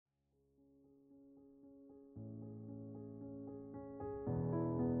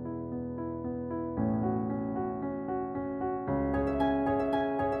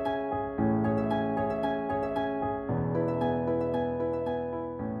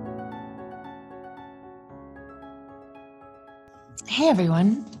Hey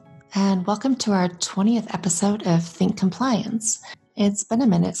everyone, and welcome to our 20th episode of Think Compliance. It's been a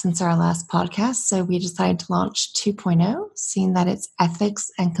minute since our last podcast, so we decided to launch 2.0, seeing that it's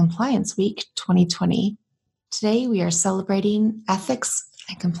Ethics and Compliance Week 2020. Today we are celebrating ethics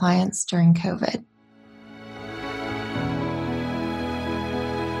and compliance during COVID.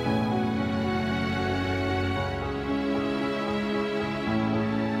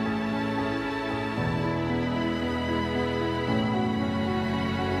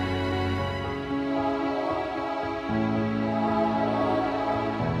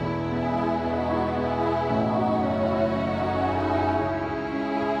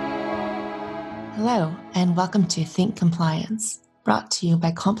 Hello, and welcome to Think Compliance, brought to you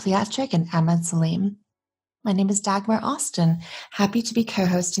by Compliatric and Ahmed Salim. My name is Dagmar Austin. Happy to be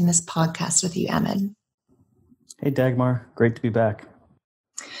co-hosting this podcast with you, Ahmed. Hey, Dagmar. Great to be back.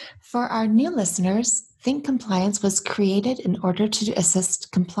 For our new listeners, Think Compliance was created in order to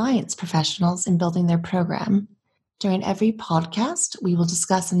assist compliance professionals in building their program. During every podcast, we will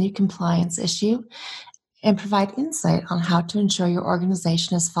discuss a new compliance issue and provide insight on how to ensure your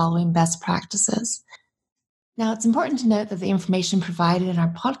organization is following best practices. Now, it's important to note that the information provided in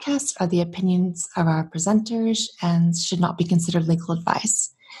our podcast are the opinions of our presenters and should not be considered legal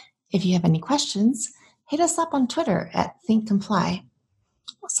advice. If you have any questions, hit us up on Twitter at ThinkComply.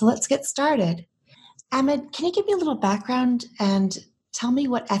 So let's get started. Ahmed, can you give me a little background and tell me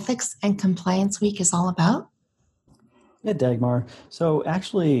what Ethics and Compliance Week is all about? Yeah, Dagmar. So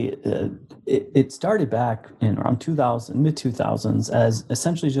actually, it started back in around mid-2000s, as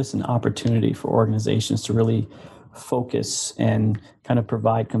essentially just an opportunity for organizations to really focus and kind of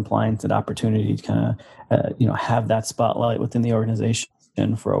provide compliance and opportunity to kind of, have that spotlight within the organization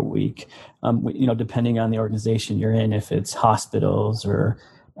for a week. Depending on the organization you're in, if it's hospitals or,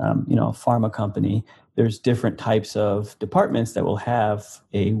 a pharma company, there's different types of departments that will have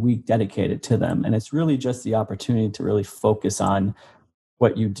a week dedicated to them. And it's really just the opportunity to really focus on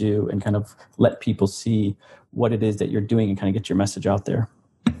what you do and kind of let people see what it is that you're doing and kind of get your message out there.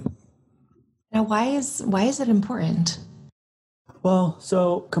 Now, why is it important? Well,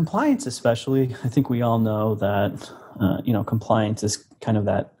 so compliance especially, I think we all know that, compliance is kind of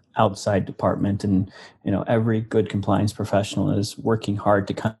that outside department. And, every good compliance professional is working hard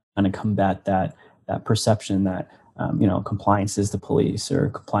to kind of combat that perception that, compliance is the police or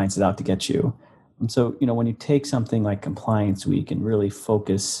compliance is out to get you. And so, when you take something like Compliance Week and really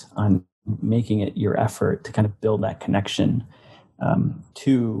focus on making it your effort to kind of build that connection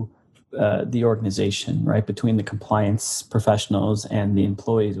to the organization, right, between the compliance professionals and the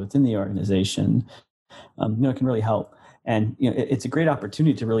employees within the organization, it can really help. And, it's a great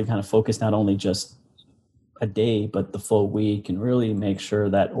opportunity to really kind of focus not only just a day, but the full week, and really make sure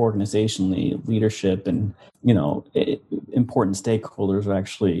that organizationally leadership and, important stakeholders are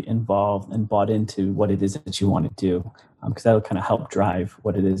actually involved and bought into what it is that you want to do, because that will kind of help drive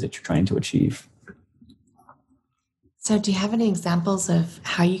what it is that you're trying to achieve. So do you have any examples of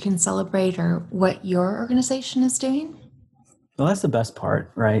how you can celebrate or what your organization is doing? Well, that's the best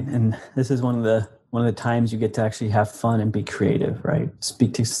part, right? And this is one of the times you get to actually have fun and be creative, right?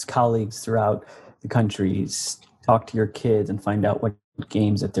 Speak to colleagues throughout the countries, talk to your kids and find out what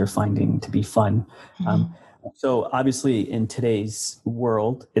games that they're finding to be fun. Mm-hmm. So obviously in today's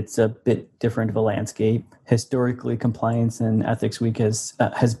world, it's a bit different of a landscape. Historically, Compliance and Ethics Week has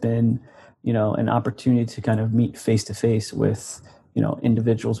been, an opportunity to kind of meet face to face with,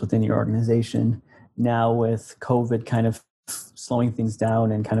 individuals within your organization. Now with COVID kind of slowing things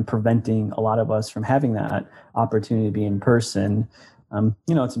down and kind of preventing a lot of us from having that opportunity to be in person,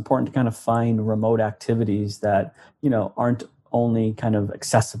 it's important to kind of find remote activities that, aren't only kind of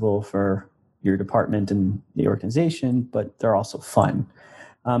accessible for your department and the organization, but they're also fun.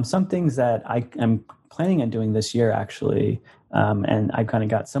 Some things that I am planning on doing this year, actually, and I've kind of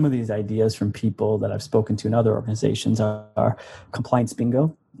got some of these ideas from people that I've spoken to in other organizations, are compliance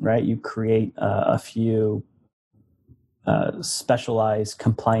bingo, right? You create a few specialized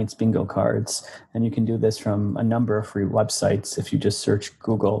compliance bingo cards, and you can do this from a number of free websites if you just search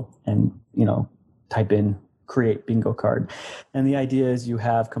Google and type in create bingo card. And the idea is you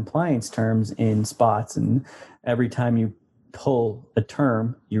have compliance terms in spots, and every time you pull a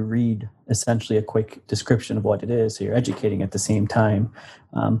term, you read essentially a quick description of what it is, so you're educating at the same time,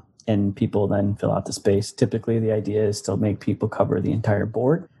 and people then fill out the space. Typically the idea is to make people cover the entire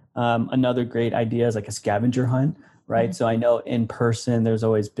board. Another great idea is like a scavenger hunt, right? Mm-hmm. So I know in person, there's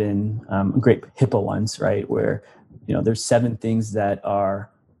always been great HIPAA ones, right? Where, there's 7 things that are,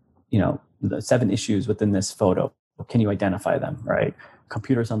 the 7 issues within this photo. Can you identify them, right?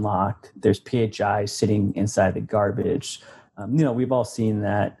 Computer's unlocked. There's PHI sitting inside the garbage. We've all seen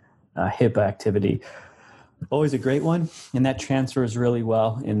that HIPAA activity. Always a great one. And that transfers really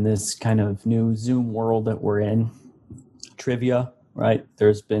well in this kind of new Zoom world that we're in. Trivia, right?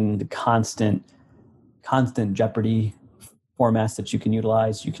 There's been the constant Jeopardy formats that you can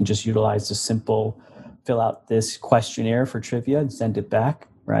utilize. You can just utilize the simple fill out this questionnaire for trivia and send it back,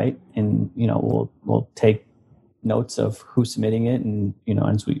 right? And, we'll take notes of who's submitting it. And,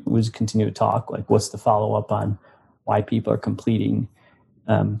 as we continue to talk, like what's the follow-up on why people are completing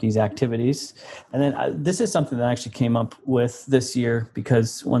these activities. And then this is something that I actually came up with this year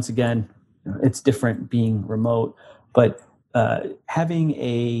because once again, it's different being remote, but having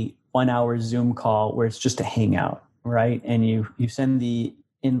a 1 hour Zoom call where it's just a hangout, right? And you send the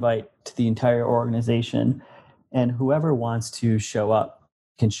invite to the entire organization and whoever wants to show up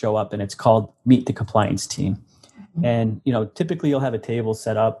can show up, and it's called Meet the Compliance Team. And, typically you'll have a table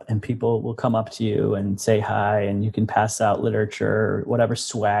set up and people will come up to you and say hi, and you can pass out literature or whatever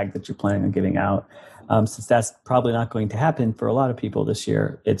swag that you're planning on giving out. Since that's probably not going to happen for a lot of people this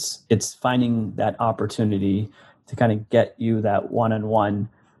year, it's finding that opportunity to kind of get you that one-on-one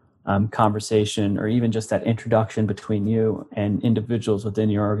conversation, or even just that introduction between you and individuals within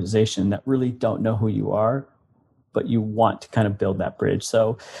your organization that really don't know who you are, but you want to kind of build that bridge.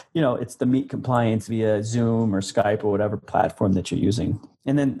 So, it's the Meet Compliance via Zoom or Skype or whatever platform that you're using.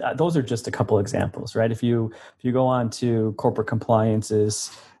 And then those are just a couple examples, right? If you go on to Corporate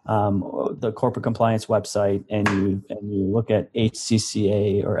Compliance's, the Corporate Compliance website, and you look at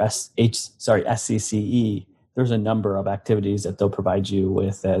HCCA or SCCE, there's a number of activities that they'll provide you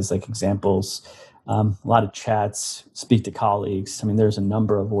with as like examples. A lot of chats, speak to colleagues. I mean, there's a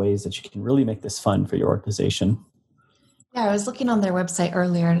number of ways that you can really make this fun for your organization. Yeah, I was looking on their website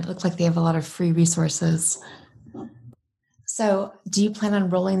earlier and it looked like they have a lot of free resources. So do you plan on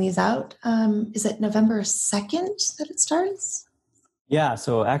rolling these out? Is it November 2nd that it starts? Yeah,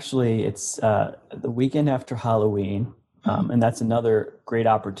 so actually it's the weekend after Halloween. And that's another great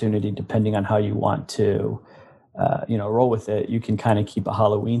opportunity depending on how you want to roll with it. You can kind of keep a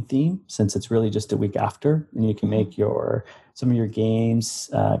Halloween theme since it's really just a week after, and you can make some of your games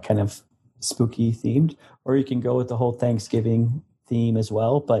kind of spooky themed, or you can go with the whole Thanksgiving theme as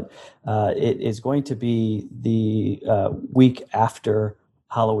well. But it is going to be the week after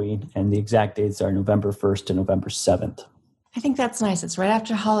Halloween, and the exact dates are November 1st to November 7th. I think that's nice. It's right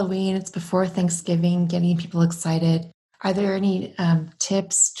after Halloween. It's before Thanksgiving, getting people excited. Are there any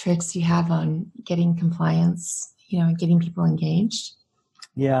tips, tricks you have on getting compliance, and getting people engaged?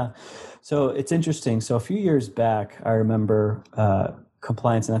 Yeah. So it's interesting. So a few years back, I remember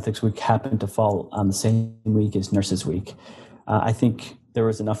Compliance and Ethics Week happened to fall on the same week as Nurses Week. I think there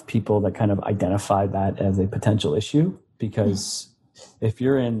was enough people that kind of identified that as a potential issue, because if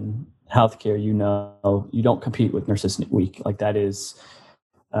you're in healthcare, you don't compete with Nurses Week. Like that is,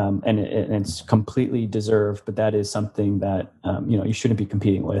 and it's completely deserved, but that is something that, you shouldn't be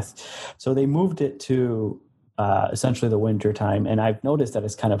competing with. So they moved it to essentially the winter time. And I've noticed that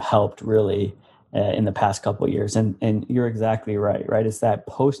it's kind of helped really in the past couple of years. And you're exactly right? It's that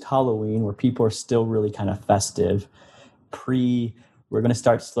post Halloween where people are still really kind of festive. We're going to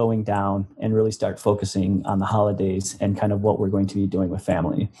start slowing down and really start focusing on the holidays and kind of what we're going to be doing with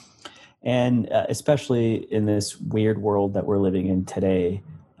family. And especially in this weird world that we're living in today,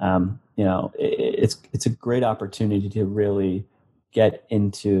 it's a great opportunity to really get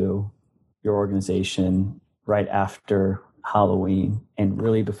into your organization right after Halloween and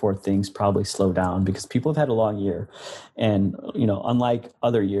really before things probably slow down, because people have had a long year. And, unlike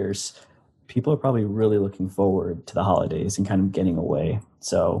other years, people are probably really looking forward to the holidays and kind of getting away.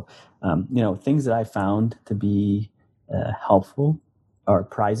 So, things that I found to be helpful are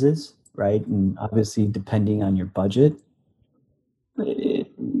prizes, right? And obviously, depending on your budget,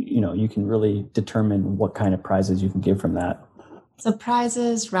 you can really determine what kind of prizes you can give from that. So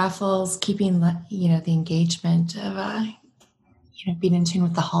prizes, raffles, keeping the engagement of being in tune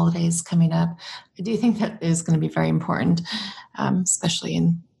with the holidays coming up. I do think that is going to be very important, especially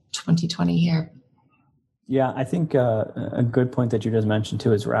in 2020 here. Yeah, I think a good point that you just mentioned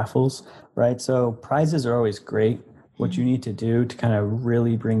too is raffles, right? So prizes are always great. What you need to do to kind of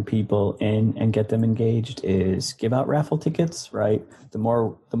really bring people in and get them engaged is give out raffle tickets, right? The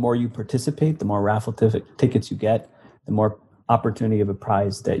more you participate, the more raffle tickets you get, the more opportunity of a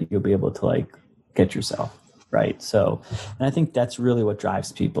prize that you'll be able to get yourself, right? So, and I think that's really what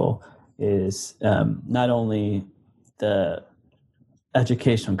drives people is not only the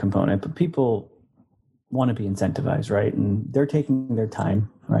educational component, but people want to be incentivized, right? And they're taking their time,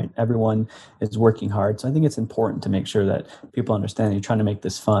 right? Everyone is working hard. So I think it's important to make sure that people understand you're trying to make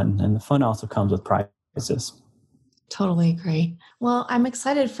this fun. And the fun also comes with prizes. Totally agree. Well, I'm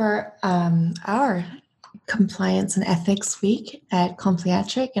excited for our Compliance and Ethics Week at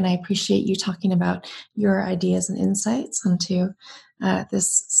Compliatric, and I appreciate you talking about your ideas and insights onto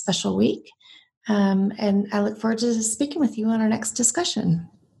this special week. And I look forward to speaking with you on our next discussion.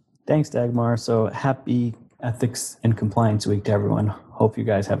 Thanks, Dagmar. So happy Ethics and Compliance Week to everyone. Hope you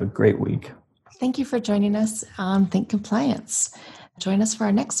guys have a great week. Thank you for joining us on Think Compliance. Join us for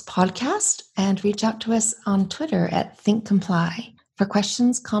our next podcast and reach out to us on Twitter at Think Comply. For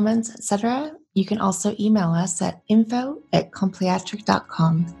questions, comments, etc., you can also email us at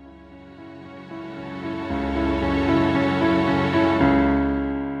info@compliatric.com.